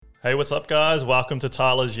Hey, what's up, guys? Welcome to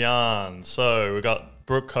Tyler's Yarn. So we got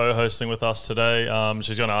Brooke co-hosting with us today.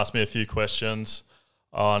 She's going to ask me a few questions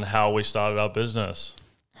on how we started our business.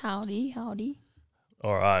 Howdy.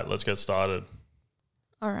 All right, let's get started.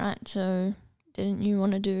 All right, so didn't you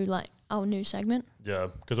want to do like our new segment? Yeah,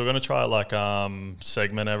 because we're going to try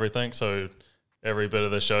segment everything. So every bit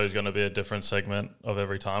of the show is going to be a different segment of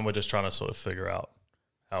every time. We're just trying to sort of figure out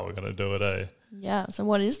how we're going to do it, eh? Yeah, so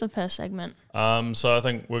what is the first segment? So I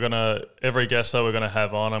think every guest that we're going to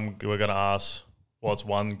have on, we're going to ask what's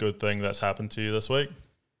one good thing that's happened to you this week.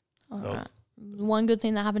 All right. One good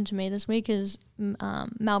thing that happened to me this week is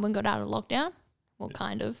Melbourne got out of lockdown. Well,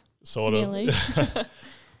 kind of. Sort nearly. of.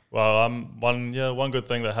 Well, one good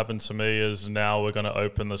thing that happened to me is now we're going to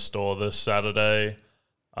open the store this Saturday.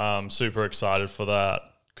 I'm super excited for that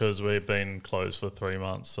because we've been closed for 3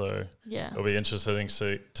 months. So yeah, it'll be interesting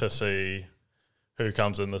to see who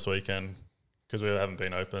comes in this weekend because we haven't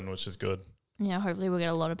been open, which is good. Yeah, hopefully we'll get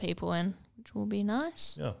a lot of people in, which will be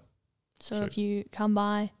nice. Yeah. So if you come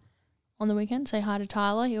by on the weekend, say hi to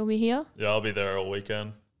Tyler. He'll be here. Yeah, I'll be there all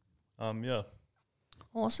weekend. Yeah.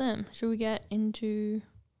 Awesome. Should we get into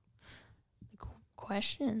the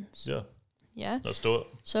questions? Yeah. Yeah? Let's do it.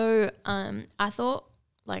 So I thought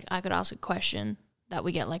like I could ask a question that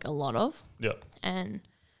we get like a lot of. Yeah. And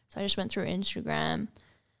so I just went through Instagram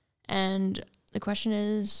and the question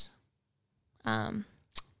is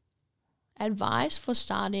advice for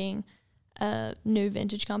starting a new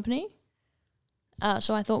vintage company.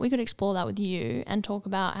 So I thought we could explore that with you and talk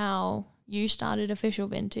about how you started Official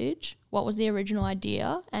Vintage, what was the original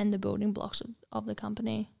idea and the building blocks of the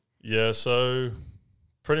company. Yeah, so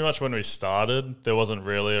pretty much when we started, there wasn't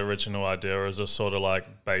really an original idea. It was just sort of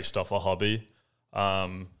like based off a hobby.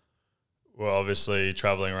 We're obviously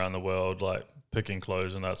traveling around the world, like picking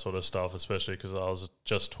clothes and that sort of stuff, especially because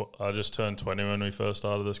I just turned 20 when we first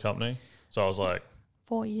started this company. So I was like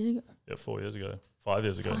 4 years ago. Yeah, 4 years ago. 5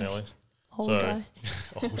 years ago nearly. Old guy.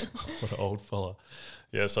 What an old fella.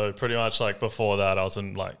 Yeah, so pretty much like before that I was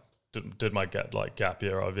in did my gap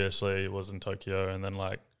year, obviously. It was in Tokyo, and then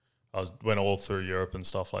went all through Europe and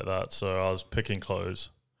stuff like that. So I was picking clothes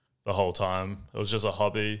the whole time. It was just a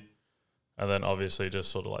hobby, and then obviously just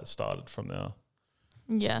sort of started from there.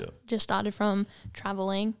 Yeah, just started from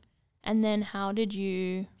traveling. And then how did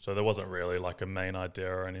you... So there wasn't really like a main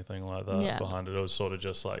idea or anything like that behind it. It was sort of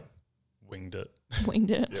just winged it.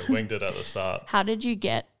 Winged it. Yeah, winged it at the start. How did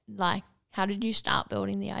you start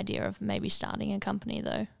building the idea of maybe starting a company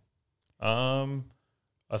though?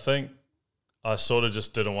 I think I sort of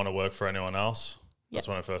just didn't want to work for anyone else. That's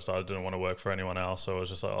when I first started. I didn't want to work for anyone else. So I was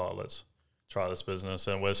just like, let's try this business.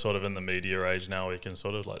 And we're sort of in the media age now. We can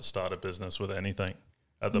sort of start a business with anything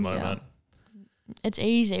at the moment. It's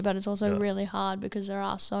easy, but it's also really hard because there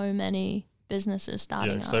are so many businesses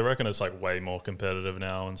starting up. Yeah, because they reckon it's way more competitive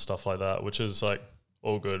now and stuff like that, which is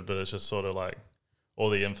all good, but it's just sort of all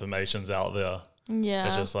the information's out there. Yeah.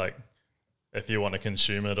 It's just if you want to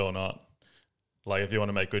consume it or not. If you want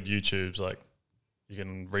to make good YouTubes, you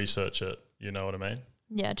can research it. You know what I mean?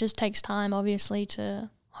 Yeah, it just takes time, obviously,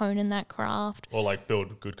 to hone in that craft. Or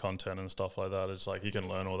build good content and stuff like that. It's you can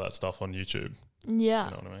learn all that stuff on YouTube. Yeah.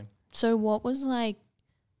 You know what I mean? So what was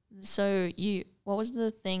what was the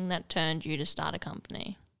thing that turned you to start a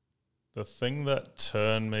company? The thing that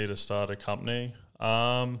turned me to start a company,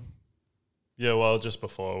 just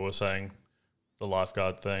before we were saying the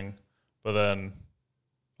lifeguard thing, but then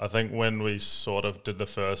I think when we sort of did the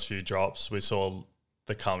first few drops, we saw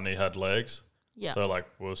the company had legs. Yeah. So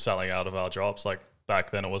we were selling out of our drops. Back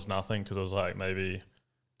then it was nothing because it was maybe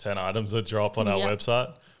 10 items a drop on our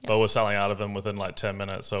website. But we're selling out of them within 10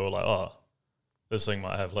 minutes. So we're this thing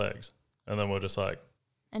might have legs. And then we're just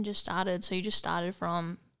And just started. So you just started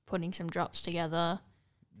from putting some drops together.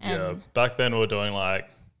 Yeah. Back then we were doing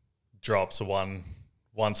drops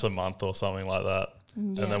once a month or something like that.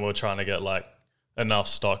 Yeah. And then we were trying to get enough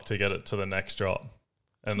stock to get it to the next drop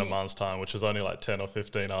in a month's time, which was only 10 or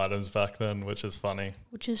 15 items back then, which is funny.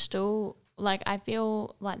 Which is still I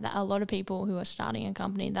feel like that a lot of people who are starting a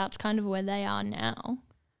company, that's kind of where they are now.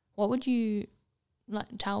 What would you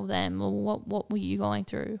tell them, or what were you going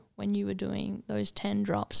through when you were doing those 10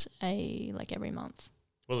 drops every month?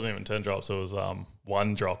 It wasn't even 10 drops. It was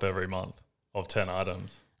one drop every month of 10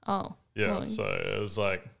 items. Oh. Yeah. Well, so it was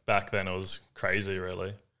back then it was crazy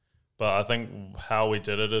really. But I think how we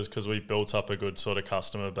did it is because we built up a good sort of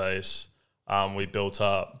customer base. We built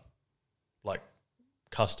up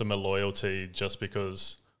customer loyalty just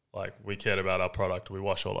because we cared about our product. We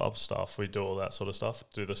wash all our stuff. We do all that sort of stuff,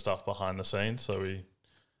 do the stuff behind the scenes. So we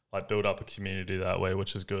build up a community that way,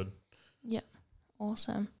 which is good. Yeah.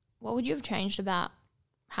 Awesome. What would you have changed about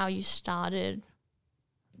how you started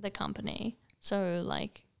the company. So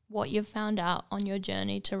like what you've found out on your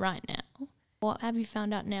journey to right now. What have you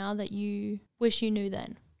found out now that you wish you knew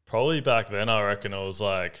then? Probably back then, I reckon it was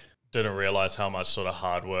like, didn't realize how much sort of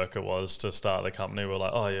hard work it was to start the company. We're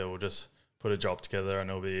like, oh yeah, we'll just put a drop together and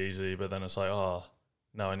it'll be easy. But then it's like, oh,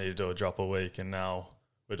 now I need to do a drop a week. And now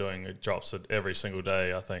we're doing drops every single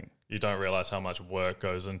day. I think you don't realize how much work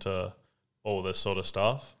goes into all this sort of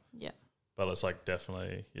stuff. Yeah. But it's like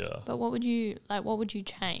definitely, yeah. But what would you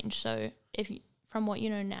change? So if you, from what you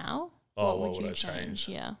know now, Oh, what would you change?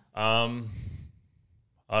 Yeah. I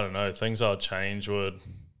don't know. Things I'd change would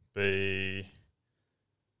be,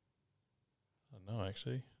 I don't know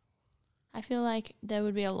actually. I feel like there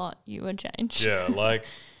would be a lot you would change. Yeah, like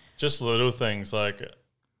just little things. Like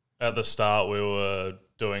at the start, we were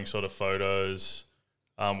doing sort of photos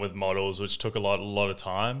with models, which took a lot of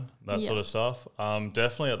time, that sort of stuff.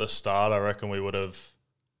 Definitely at the start, I reckon we would have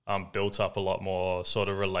built up a lot more sort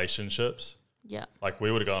of relationships. Yeah. Like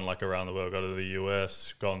we would have gone like around the world, gone to the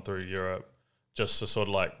US, gone through Europe, just to sort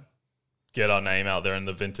of like get our name out there in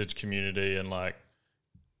the vintage community and like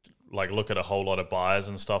look at a whole lot of buyers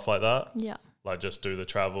and stuff like that. Yeah. Like just do the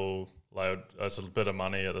travel. Like it's a bit of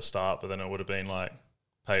money at the start, but then it would have been like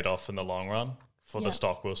paid off in the long run for the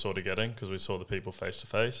stock we were sort of getting because we saw the people face to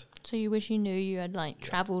face. So you wish you knew you had like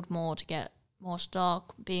traveled more to get more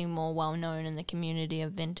stock, being more well known in the community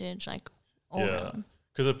of vintage, like all around.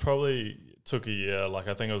 Because it probably took a year. Like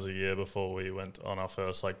I think it was a year before we went on our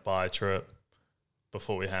first like buy trip,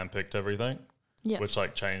 before we handpicked everything. Yeah. Which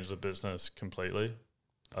like changed the business completely,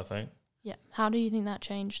 I think. Yeah. How do you think that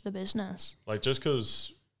changed the business? Like just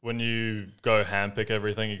because when you go handpick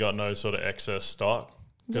everything, you got no sort of excess stock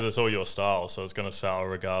because it's all your style, so it's going to sell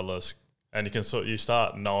regardless. And you can you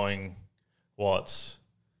start knowing what's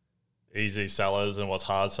easy sellers and what's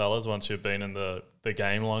hard sellers once you've been in the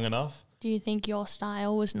game long enough. Do you think your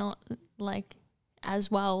style was not like as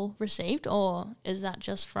well received, or is that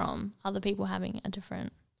just from other people having a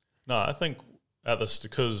different? No, I think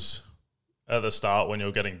because at the start when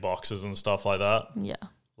you're getting boxes and stuff like that,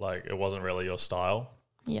 like it wasn't really your style.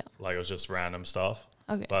 Yeah, like it was just random stuff.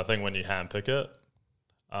 Okay, but I think when you handpick it,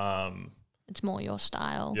 it's more your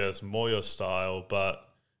style. Yeah, it's more your style, but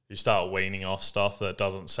you start weaning off stuff that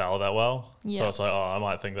doesn't sell that well. Yeah. So it's like, oh, I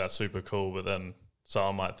might think that's super cool, but then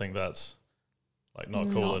someone might think that's like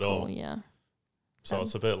not cool at all. Yeah. So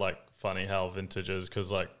it's a bit like funny how vintage is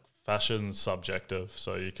because like fashion's subjective.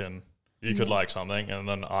 So you could like something and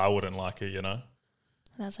then I wouldn't like it, you know?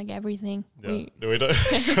 That's like everything. Yeah. We don't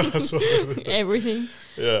cross everything.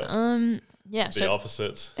 Yeah. Yeah. The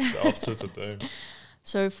opposites of doom.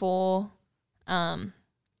 So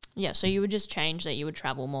so you would just change that you would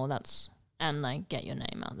travel more, and like get your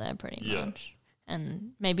name out there pretty much.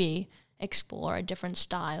 And maybe explore a different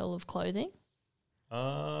style of clothing?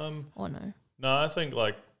 Or no? No, I think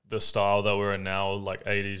like the style that we're in now, like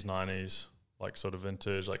 80s, 90s, like sort of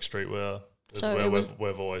vintage, like streetwear is where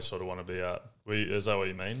we've always sort of want to be at. Is that what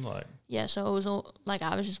you mean? Like, yeah, so it was all like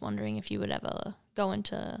I was just wondering if you would ever go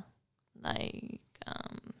into like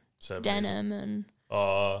denim and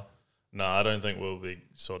no, I don't think we'll be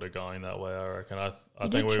sort of going that way. I reckon. I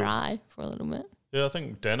think we try for a little bit. Yeah, I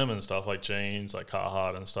think denim and stuff like jeans, like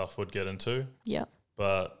Carhartt and stuff would get into. Yeah.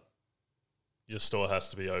 But your store has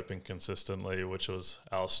to be open consistently, which was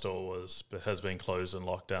our store has been closed and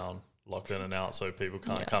locked in and out, so people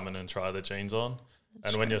can't come in and try the jeans on.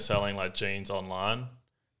 That's when you're selling like jeans online,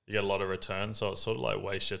 you get a lot of returns, so it's sort of like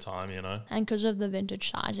waste your time, you know. And because of the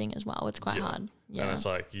vintage sizing as well, it's quite hard. Yeah. And it's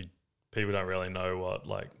like people don't really know what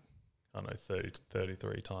like, I don't know,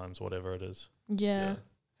 33 times, whatever it is. Yeah.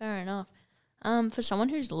 Fair enough. For someone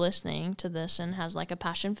who's listening to this and has like a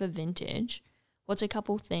passion for vintage, what's a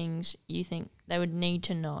couple things you think they would need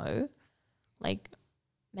to know, like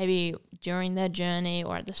maybe during their journey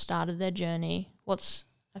or at the start of their journey? What's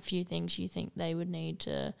a few things you think they would need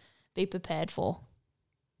to be prepared for?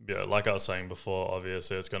 Yeah, like I was saying before,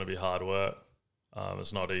 obviously it's going to be hard work.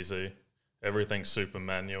 It's not easy. Everything's super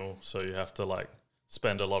manual, so you have to like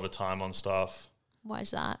spend a lot of time on stuff. Why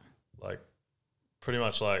is that? Like pretty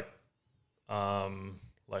much like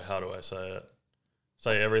how do I say it?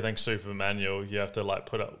 Say everything's super manual. You have to like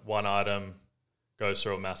put up one item, goes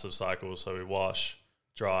through a massive cycle. So we wash,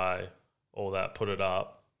 dry, all that, put it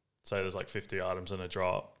up. Say there's like 50 items in a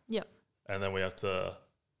drop. Yep. And then we have to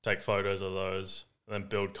take photos of those and then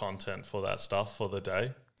build content for that stuff for the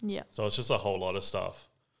day. Yeah. So it's just a whole lot of stuff,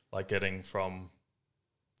 like getting from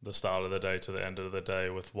the start of the day to the end of the day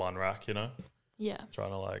with one rack, you know? Yeah. Trying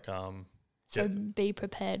to like So be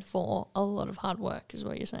prepared for a lot of hard work is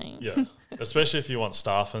what you're saying. Yeah, especially if you want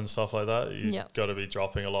staff and stuff like that, you Yep. got to be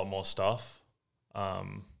dropping a lot more stuff.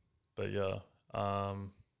 But yeah,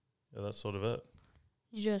 that's sort of it.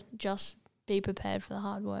 You just be prepared for the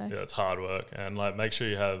hard work. Yeah, it's hard work, and like make sure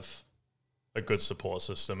you have a good support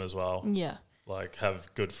system as well. Yeah. Like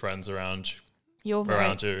have good friends around You're you,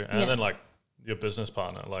 and yeah. then like your business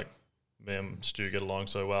partner. Like me and Stu get along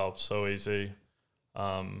so well, so easy.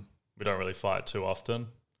 We don't really fight too often.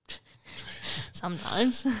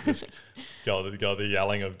 Sometimes. Got the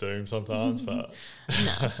yelling of doom sometimes, but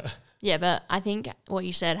No. Yeah, but I think what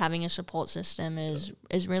you said, having a support system is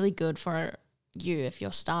really good for you if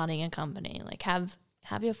you're starting a company. Like have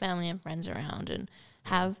your family and friends around, and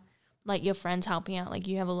have like your friends helping out. Like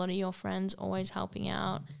you have a lot of your friends always helping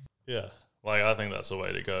out. yeah, like I think that's the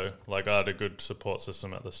way to go. Like I had a good support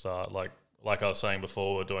system at the start. Like I was saying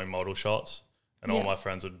before, we're doing model shots, and all my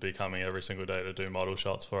friends would be coming every single day to do model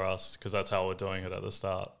shots for us because that's how we're doing it at the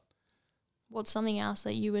start. What's something else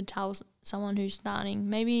that you would tell someone who's starting,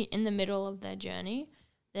 maybe in the middle of their journey?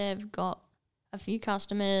 They've got a few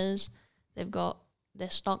customers, they've got their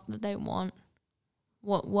stock that they want.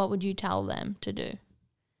 What would you tell them to do?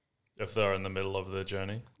 If they're in the middle of their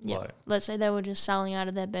journey, Yeah. like, Let's say they were just selling out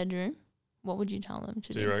of their bedroom. What would you tell them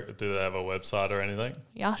to do? do they have a website or anything?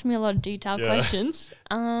 You asked me a lot of detailed questions.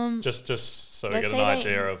 Just so we Let's get an say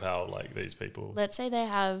idea of how like these people. Let's say they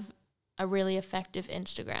have a really effective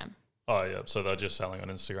Instagram. Oh yeah, so they're just selling on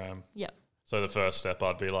Instagram. Yep. So the first step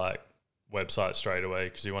I'd be like website straight away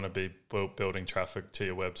because you want to be building traffic to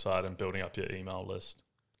your website and building up your email list.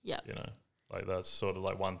 Yeah. You know, like that's sort of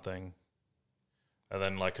like one thing. And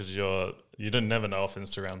then like because you didn't never know if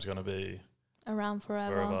Instagram's going to be Around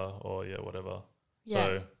forever. or whatever. Yeah.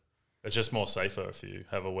 So it's just more safer if you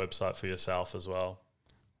have a website for yourself as well.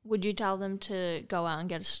 Would you tell them to go out and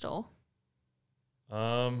get a store?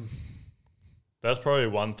 That's probably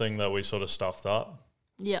one thing that we sort of stuffed up.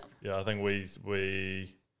 Yeah. Yeah, I think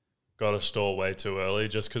we got a store way too early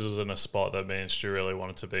just because it was in a spot that me and Stu really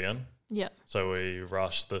wanted to be in. Yeah. So we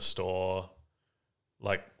rushed the store.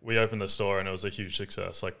 Like we opened the store and it was a huge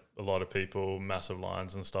success. Like a lot of people, massive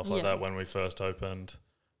lines and stuff like that when we first opened.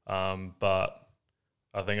 But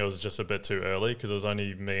I think it was just a bit too early because it was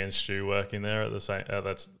only me and Stu working there at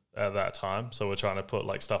that time. So we're trying to put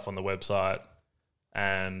like stuff on the website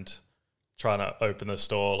and trying to open the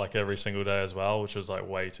store like every single day as well, which was like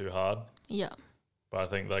way too hard. Yeah. But I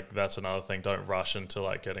think like that's another thing. Don't rush into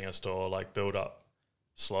like getting a store. Like build up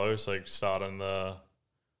slow. So start on the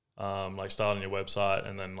start on your website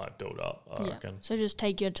and then like build up. I reckon. So just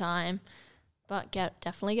take your time, but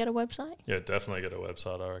definitely get a website. Yeah, definitely get a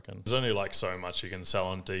website. I reckon there's only like so much you can sell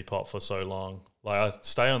on Depop for so long. Like I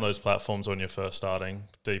stay on those platforms when you're first starting,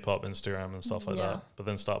 Depop, Instagram, and stuff like that. But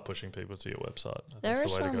then start pushing people to your website. That's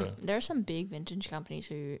the way to go. There are some big vintage companies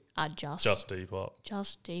who are just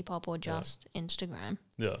Depop or just Instagram.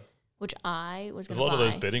 Yeah. Which I was going to buy. There's a lot of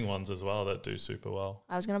those bidding ones as well that do super well.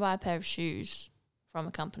 I was going to buy a pair of shoes from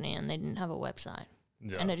a company and they didn't have a website.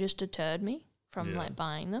 Yeah. And it just deterred me from like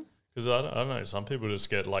buying them. Because I don't know, some people just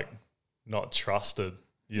get like not trusted,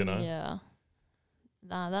 you know? Yeah.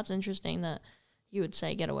 Nah, that's interesting that you would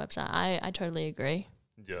say get a website. I totally agree.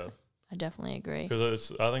 Yeah. I definitely agree.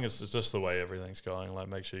 Because I think it's just the way everything's going. Like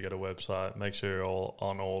make sure you get a website, make sure you're all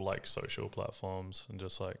on all like social platforms and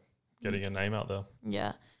just like getting your name out there.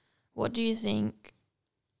 Yeah. What do you think,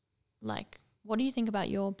 what do you think about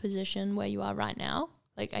your position where you are right now?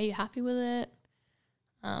 Like, are you happy with it?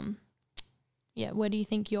 Yeah, where do you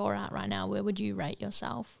think you're at right now? Where would you rate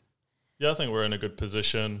yourself? Yeah, I think we're in a good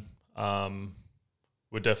position.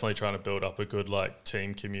 We're definitely trying to build up a good like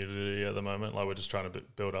team community at the moment. Like we're just trying to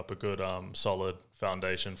build up a good solid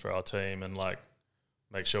foundation for our team and like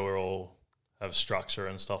make sure we all have structure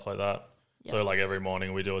and stuff like that. Yep. So like every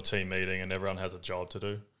morning we do a team meeting and everyone has a job to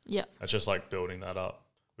do. Yeah. It's just like building that up,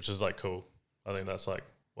 which is like cool. I think that's like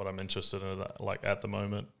what I'm interested in like at the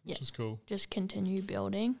moment, which is cool. Just continue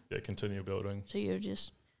building. Yeah, continue building. So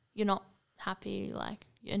you're not happy like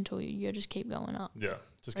until you just keep going up. Yeah,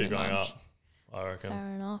 just keep going up, I reckon.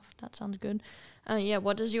 Fair enough. That sounds good. Yeah,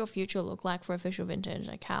 what does your future look like for Official Vintage?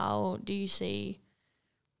 Like how do you see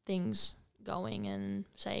things going in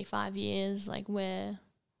say 5 years? Like where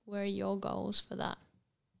are your goals for that?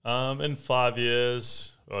 In 5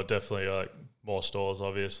 years, well, definitely like more stores,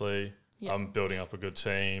 obviously. Yep. I'm building up a good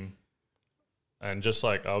team. And just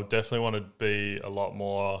like, I would definitely want to be a lot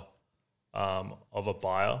more of a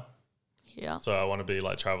buyer. Yeah. So I want to be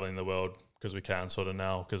like traveling the world because we can sort of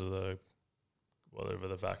now because of the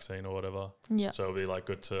vaccine or whatever. Yeah. So it'll be like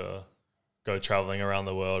good to go traveling around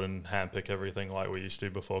the world and handpick everything like we used to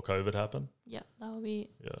before COVID happened. Yeah, that would be.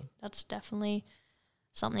 Yeah. That's definitely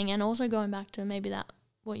something. And also going back to maybe that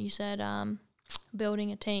what you said,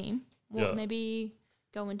 building a team. Maybe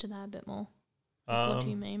go into that a bit more. What do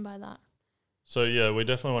you mean by that? So yeah, we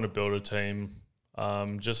definitely want to build a team.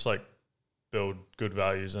 Just like build good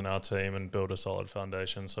values in our team and build a solid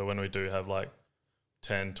foundation. So when we do have like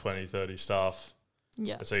 10, 20, 30 staff,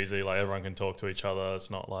 it's easy. Like everyone can talk to each other.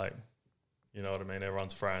 It's not like, you know what I mean?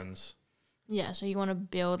 Everyone's friends. Yeah. So you want to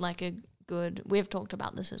build like a good, we've talked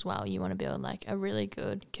about this as well. You want to build like a really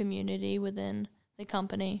good community within the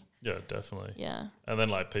company. Yeah, definitely. Yeah. And then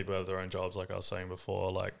like people have their own jobs, like I was saying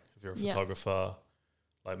before, like if you're a photographer,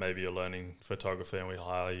 like maybe you're learning photography and we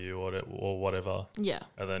hire you or whatever. Yeah.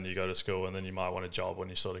 And then you go to school and then you might want a job when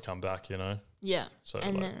you sort of come back, you know? Yeah. So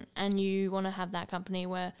and you want to have that company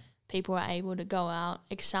where people are able to go out,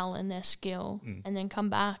 excel in their skill and then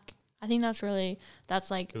come back. I think that's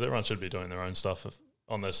like... Because everyone should be doing their own stuff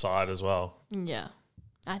on their side as well. Yeah.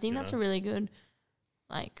 I think that's a really good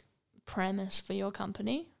like premise for your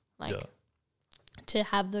company. Like to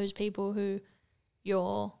have those people who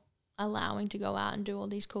you're allowing to go out and do all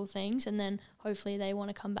these cool things, and then hopefully they want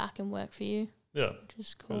to come back and work for you. Yeah. Which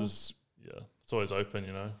is cool. It's always open,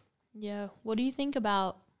 you know? Yeah. What do you think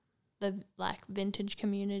about the like vintage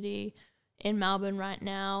community in Melbourne right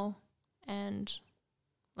now? And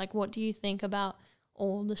like, what do you think about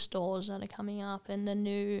all the stores that are coming up and the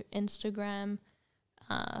new Instagram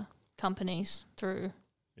companies through?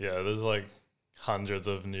 Yeah, there's like hundreds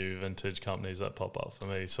of new vintage companies that pop up for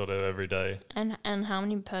me sort of every day. And how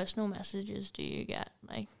many personal messages do you get?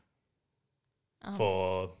 Like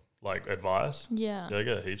for like advice? Yeah. Yeah, I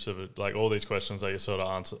get heaps of it. Like all these questions that you're sort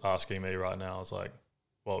of asking me right now is like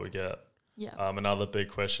what we get. Yeah. Another big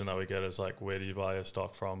question that we get is like, where do you buy your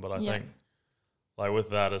stock from? But I think like with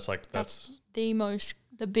that, it's like that's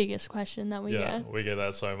the biggest question that we get. Yeah, we get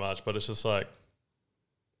that so much, but it's just like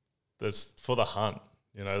it's for the hunt.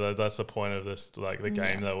 You know, that's the point of this, like the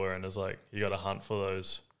game that we're in is like you got to hunt for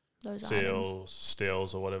those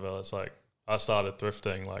steals or whatever. It's like I started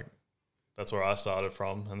thrifting, like that's where I started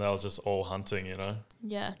from, and that was just all hunting, you know.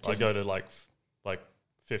 Yeah. I go to like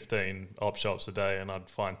 15 op shops a day, and I'd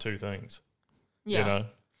find 2 things. Yeah. You know.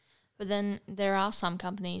 But then there are some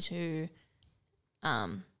companies who,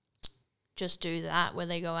 just do that where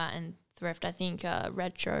they go out and thrift. I think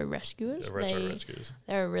Retro Rescuers. Yeah, Retro Rescuers.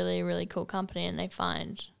 They're a really, really cool company, and they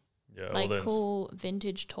find cool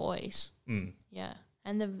vintage toys. Yeah,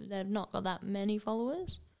 and they've not got that many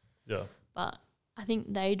followers. Yeah, but I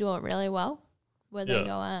think they do it really well. Where they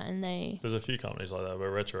go out and there's a few companies like that, but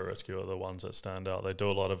Retro Rescue are the ones that stand out. They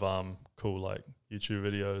do a lot of cool like YouTube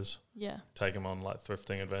videos. Yeah, take them on like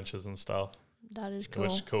thrifting adventures and stuff. That is cool.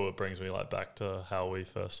 Which is cool. It brings me like back to how we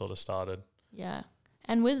first sort of started. Yeah.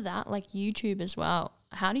 And with that, like YouTube as well,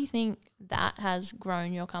 how do you think that has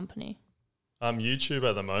grown your company? YouTube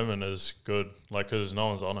at the moment is good, like, because no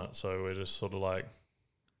one's on it. So we're just sort of like...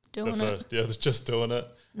 Doing it. Yeah, just doing it.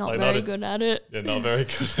 Not very good at it. Yeah, not very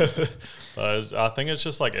good at it. But I think it's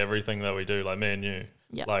just like everything that we do, like me and you.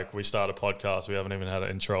 Yeah. Like we start a podcast, we haven't even had an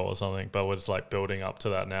intro or something, but we're just like building up to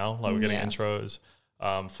that now. Like we're getting intros.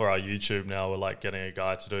 For our YouTube now, we're like getting a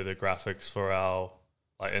guy to do the graphics for our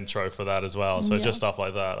like intro for that as well. So just stuff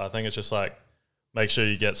like that. I think it's just like make sure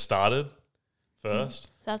you get started first.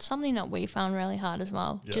 That's something that we found really hard as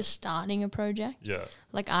well. Yeah. Just starting a project. Yeah.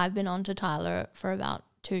 Like I've been on to Tyler for about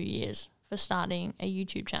 2 years for starting a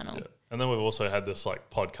YouTube channel. Yeah. And then we've also had this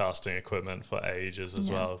like podcasting equipment for ages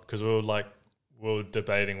as well. Because we were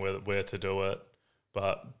debating where to do it.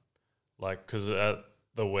 But like, because at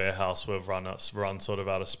the warehouse we've run sort of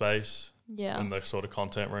out of space. Yeah. In the sort of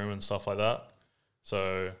content room and stuff like that.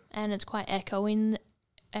 So and it's quite echoey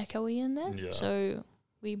in there. Yeah. So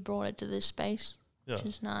we brought it to this space, which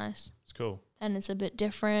is nice. It's cool. And it's a bit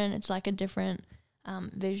different. It's like a different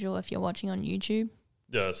visual if you're watching on YouTube.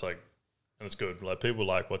 Yeah, it's like, and it's good. Like people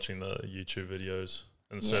like watching the YouTube videos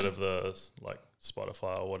instead of the like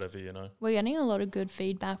Spotify or whatever, you know. We're getting a lot of good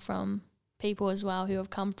feedback from people as well who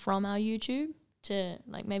have come from our YouTube to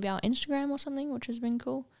like maybe our Instagram or something, which has been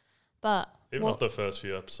cool. But even off the first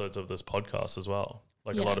few episodes of this podcast as well.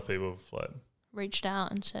 Like a lot of people have like reached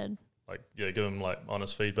out and said like, give them like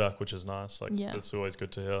honest feedback, which is nice. Like it's always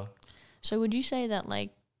good to hear. So would you say that like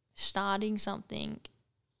starting something,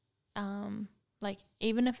 like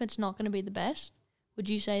even if it's not going to be the best, would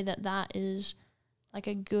you say that that is like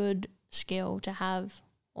a good skill to have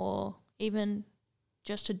or even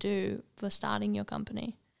just to do for starting your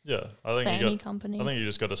company? Yeah, I think for any company. I think you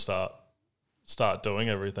just got to start doing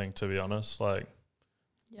everything, to be honest. Like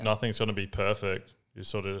nothing's going to be perfect. you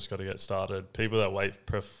sort of just got to get started. People that wait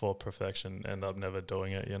for perfection end up never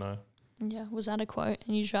doing it, you know? Yeah. Was that a quote?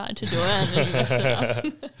 And you tried to do it and then you messed it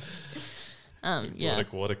up. Yeah.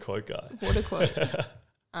 What a quote guy. What a quote.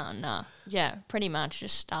 Nah. Yeah, pretty much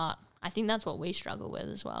just start. I think that's what we struggle with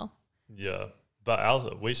as well. Yeah.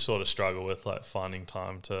 But we sort of struggle with like finding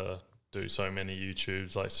time to do so many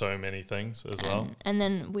YouTubes, like so many things as well. And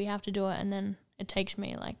then we have to do it, and then it takes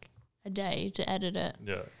me like a day to edit it.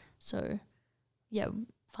 Yeah. So, yeah,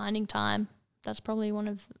 finding time, that's probably one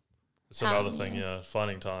of... It's another thing, yeah.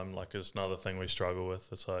 Finding time, like, is another thing we struggle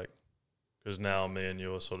with. It's like, because now me and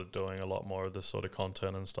you are sort of doing a lot more of this sort of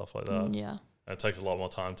content and stuff like that. Yeah. And it takes a lot more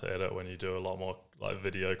time to edit when you do a lot more like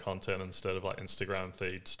video content instead of like Instagram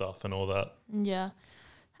feed stuff and all that. Yeah.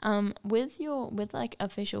 With like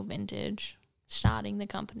Official Vintage starting the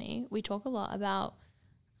company, we talk a lot about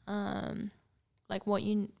like what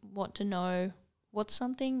to know, what's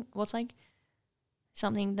like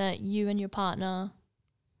something that you and your partner,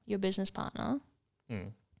 your business partner,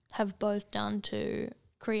 have both done to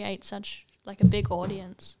create such like a big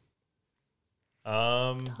audience.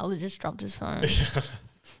 Tyler just dropped his phone.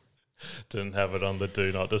 Didn't have it on the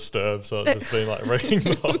do not disturb, so it's just been like ringing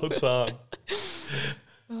the whole time.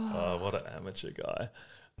 What an amateur guy.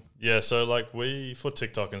 Yeah, so like for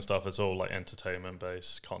TikTok and stuff, it's all like entertainment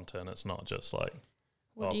based content. It's not just like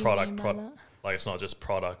product. Like it's not just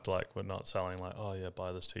product. Like we're not selling like, oh yeah,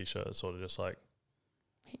 buy this t-shirt. It's sort of just like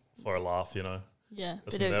for a laugh, you know. Yeah,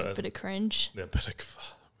 bit of cringe. Yeah,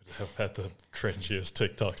 I've had the cringiest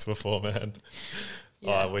TikToks before, man.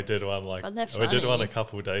 Yeah. We did one we did one a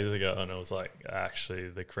couple of days ago, and it was like actually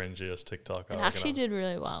the cringiest TikTok. It actually did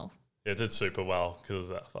really well. Yeah, it did super well because it was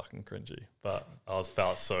that fucking cringy. But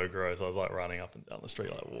felt so gross. I was like running up and down the street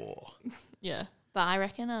like, whoa. Yeah, but I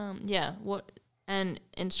reckon, and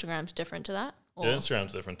Instagram's different to that? Or? Yeah,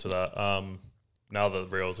 Instagram's different to that. Now that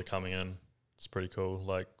the Reels are coming in, it's pretty cool.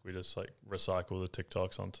 Like we just like recycle the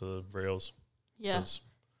TikToks onto the Reels. Yeah.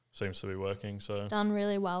 Seems to be working. So done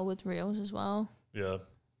really well with Reels as well. Yeah.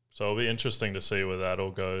 So it'll be interesting to see where that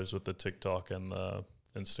all goes with the TikTok and the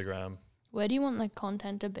Instagram. Where do you want the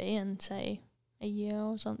content to be in, say, a year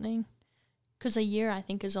or something? Because a year, I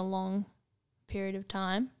think, is a long period of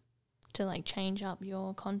time to, like, change up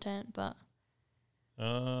your content. But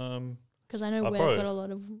because I know we've got a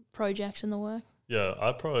lot of projects in the work. Yeah,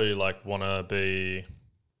 I probably, like, want to be,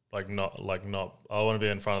 I want to be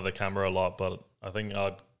in front of the camera a lot, but I think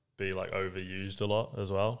I'd be, like, overused a lot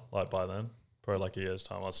as well, like, by then. Probably like a year's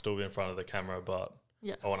time, I'll still be in front of the camera, but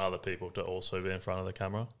I want other people to also be in front of the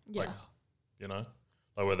camera. Yeah. Like, you know,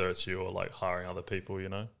 like whether it's you or like hiring other people, you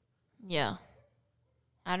know? Yeah.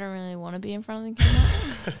 I don't really want to be in front of the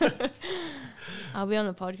camera. I'll be on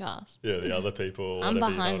the podcast. Yeah, the other people. I'm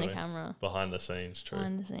behind the camera. Behind the scenes, true.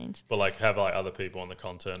 Behind the scenes. But like have like other people on the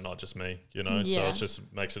content, not just me, you know? Yeah. So it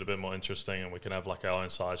just makes it a bit more interesting, and we can have like our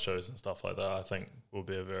own side shows and stuff like that. I think will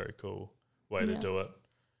be a very cool way to do it.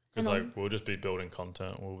 Because like we'll just be building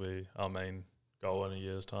content will be our main goal in a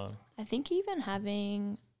year's time. I think even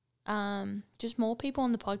having just more people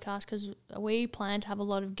on the podcast, because we plan to have a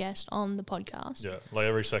lot of guests on the podcast. Yeah, like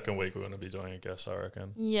every second week we're going to be doing a guest, I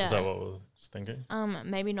reckon. Yeah. Is that what we're thinking?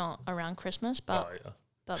 Maybe not around Christmas, but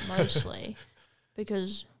but mostly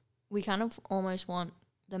because we kind of almost want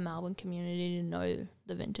the Melbourne community to know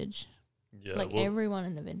the vintage. Yeah. Like everyone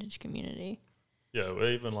in the vintage community. Yeah,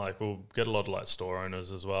 we'll get a lot of like store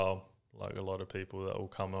owners as well, like a lot of people that will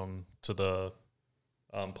come on to the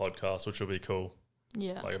podcast, which will be cool.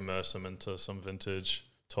 Yeah. Like immerse them into some vintage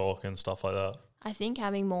talk and stuff like that. I think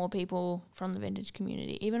having more people from the vintage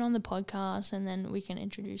community, even on the podcast, and then we can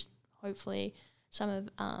introduce hopefully some of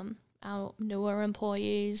our newer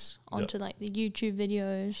employees onto like the YouTube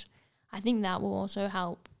videos. I think that will also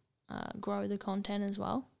help grow the content as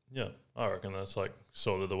well. Yeah, I reckon that's like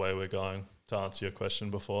sort of the way we're going. To answer your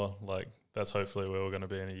question before, like that's hopefully where we're going to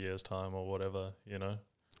be in a year's time or whatever, you know.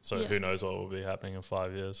 So who knows what will be happening in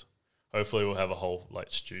 5 years. Hopefully we'll have a whole like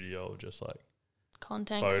studio of just like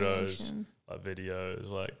content photos, creation. Like videos,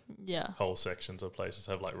 like whole sections of places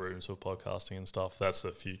have like rooms for podcasting and stuff. That's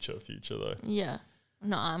the future though. Yeah.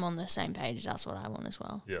 No, I'm on the same page. That's what I want as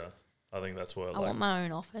well. Yeah. I think that's where I want my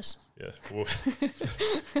own office. Yeah.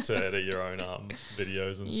 To edit your own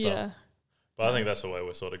videos and stuff. Yeah. But I think that's the way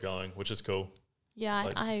we're sort of going, which is cool. Yeah,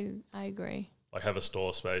 like, I agree. Like have a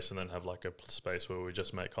store space and then have like a space where we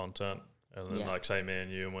just make content. And then like say me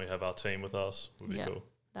and you and we have our team with us would be cool.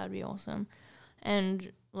 That'd be awesome.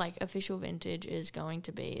 And like Official Vintage is going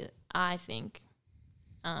to be, I think,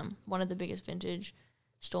 one of the biggest vintage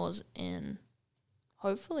stores in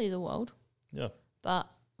hopefully the world. Yeah. But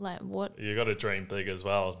like what? You got to dream big as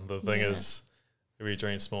well. The thing is, if you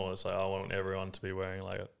dream small, it's like I want everyone to be wearing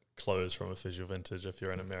like clothes from Official Vintage. If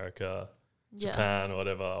you're in America, Japan, or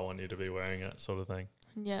whatever, I want you to be wearing it, sort of thing.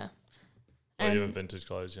 Yeah. Or And even vintage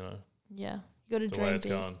clothes, you know. yeah, you got to The way dream it's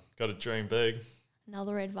big. going. Got to dream big.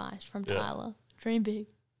 Another advice from Yeah. Tyler: dream big.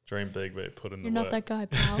 Dream big, but put in You're the not work. that guy,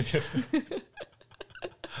 pal.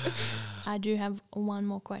 I do have one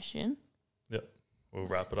more question. We'll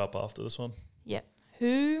wrap it up after this one.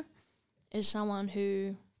 Who is someone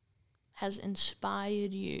who has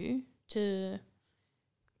inspired you to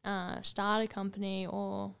start a company,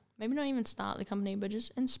 or maybe not even start the company, but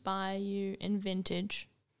just inspire you in vintage,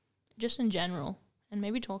 just in general, and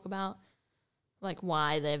maybe talk about like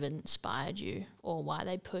why they've inspired you or why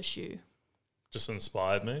they push you. Just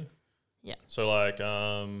inspired me. Yeah. So like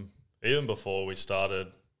even before we started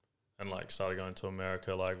and like started going to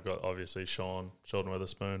America, like we've got obviously Sean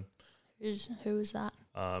Witherspoon. Who is that?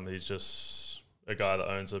 He's just a guy that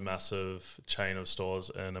owns a massive chain of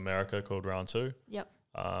stores in America called Round 2. Yep.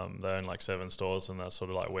 They own like 7 stores, and that's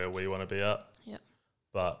sort of like where we want to be at. Yep.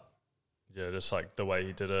 But yeah, just like the way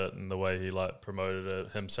he did it and the way he like promoted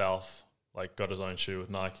it himself, like got his own shoe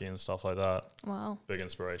with Nike and stuff like that. Wow. Big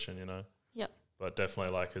inspiration, you know. Yep. But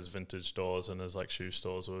definitely like his vintage stores and his like shoe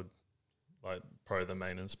stores would like probably the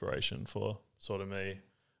main inspiration for sort of me.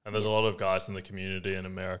 And there's a lot of guys in the community in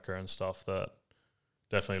America and stuff that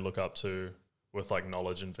definitely look up to with like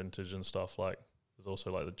knowledge and vintage and stuff. Like there's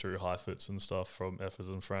also like the Drew Highfoots and stuff from Effers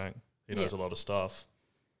and Frank. He knows a lot of stuff.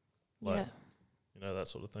 Like, Yeah. you know, that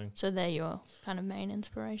sort of thing. So they're your kind of main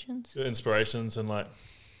inspirations. Inspirations and like,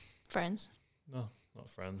 Friends. no, not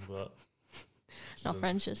friends, but Not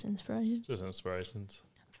friends, just inspiration. just inspirations.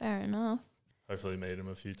 Fair enough. Hopefully meet them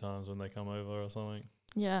a few times when they come over or something.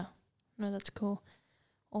 Yeah. No, that's cool.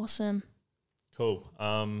 Awesome. Cool.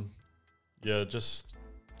 Yeah, just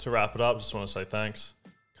to wrap it up, just want to say thanks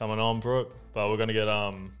coming on, Brooke. But we're going to get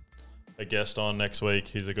a guest on next week.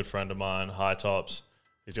 He's a good friend of mine, High Tops.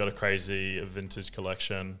 He's got a crazy vintage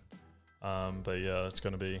collection. But yeah, it's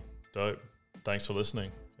going to be dope. Thanks for listening,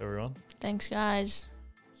 everyone. Thanks, guys.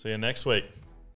 See you next week.